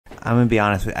I'm gonna be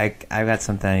honest with you. I've got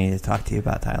something I need to talk to you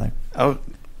about, Tyler. Oh,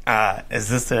 is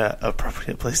this the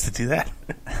appropriate place to do that?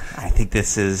 I think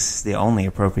this is the only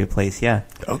appropriate place. Yeah.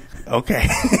 Oh, okay.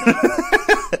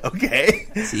 Okay.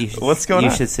 So What's going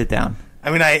on? You should sit down. I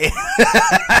mean,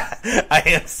 I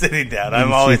am sitting down.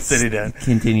 I'm always sitting down.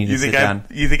 Continue to sit down.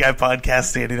 You think I podcast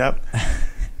standing up?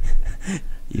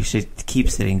 You should keep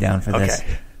sitting down for this.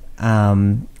 Okay.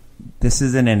 This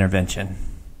is an intervention.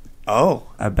 Oh.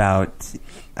 About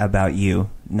you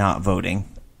not voting.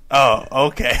 Oh,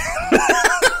 okay.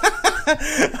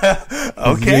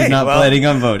 Okay. You're not planning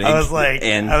on voting. I was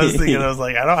thinking,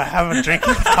 I don't have a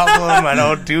drinking problem. I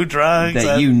don't do drugs.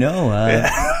 You know of. Yeah.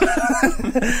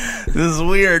 This is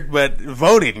weird, but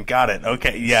voting, got it.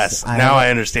 Okay, yes. I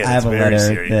understand. I have it's a very letter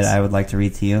serious. that I would like to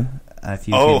read to you. If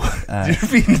you could, you're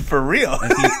being for real.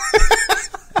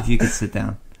 If you could sit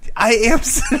down. I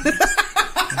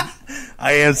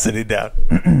am sitting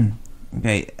down.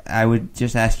 Okay, I would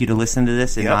just ask you to listen to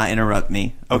this and not interrupt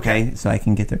me. Okay. So I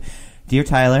can get through. Dear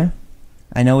Tyler,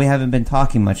 I know we haven't been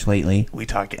talking much lately. We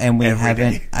talk and we every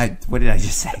haven't. day. What did I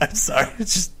just say? I'm sorry.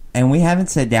 It's just. And we haven't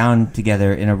sat down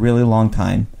together in a really long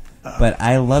time. But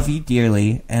I love you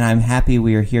dearly, and I'm happy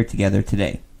we are here together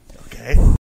today. Okay.